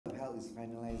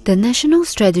The National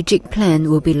Strategic Plan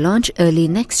will be launched early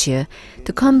next year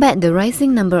to combat the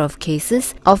rising number of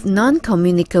cases of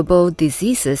non-communicable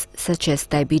diseases such as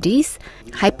diabetes,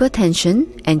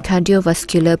 hypertension and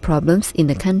cardiovascular problems in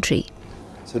the country.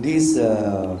 So this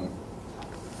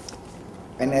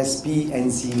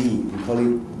NCD, we call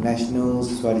it National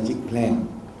Strategic Plan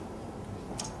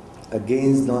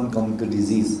against non-communicable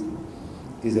disease,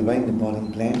 is a very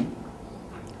important plan.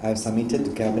 I have submitted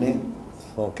to Cabinet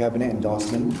for Cabinet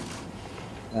endorsement.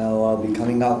 I'll be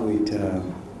coming out with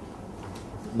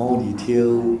more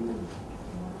detailed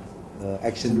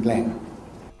action plan.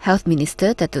 Health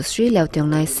Minister Datuk Seri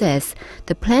Liow says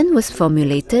the plan was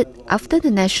formulated after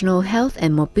the National Health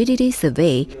and Morbidity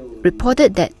Survey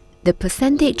reported that the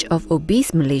percentage of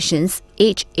obese Malaysians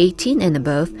aged 18 and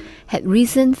above had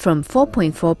risen from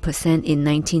 4.4% in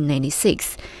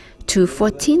 1996 to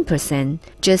 14%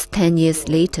 just 10 years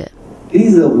later.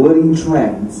 These are worrying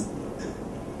trends,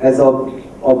 as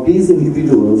obese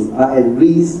individuals are at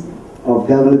risk of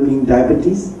developing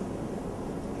diabetes,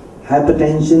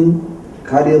 hypertension,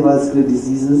 cardiovascular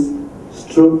diseases,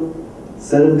 stroke,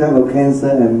 certain type of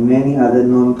cancer and many other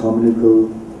non-communicable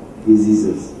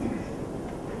diseases.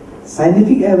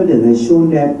 Scientific evidence has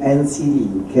shown that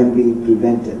NCD can be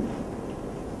prevented.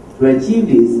 To achieve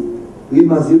this, we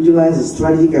must utilize a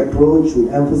strategic approach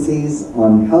with emphasis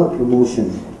on health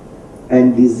promotion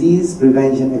and disease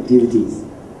prevention activities,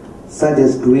 such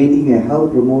as creating a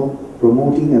health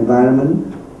promoting environment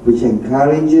which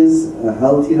encourages a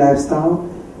healthy lifestyle,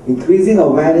 increasing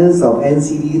awareness of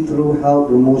NCD through health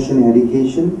promotion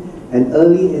education, and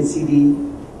early NCD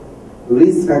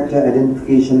risk factor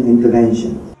identification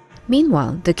intervention.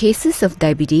 Meanwhile, the cases of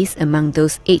diabetes among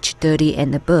those aged 30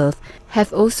 and above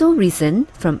have also risen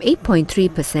from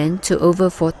 8.3% to over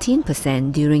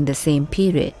 14% during the same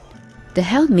period. The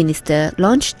Health Minister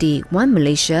launched the One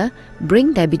Malaysia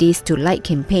Bring Diabetes to Light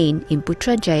campaign in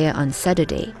Putrajaya on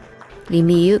Saturday.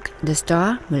 Liow, The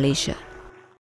Star, Malaysia.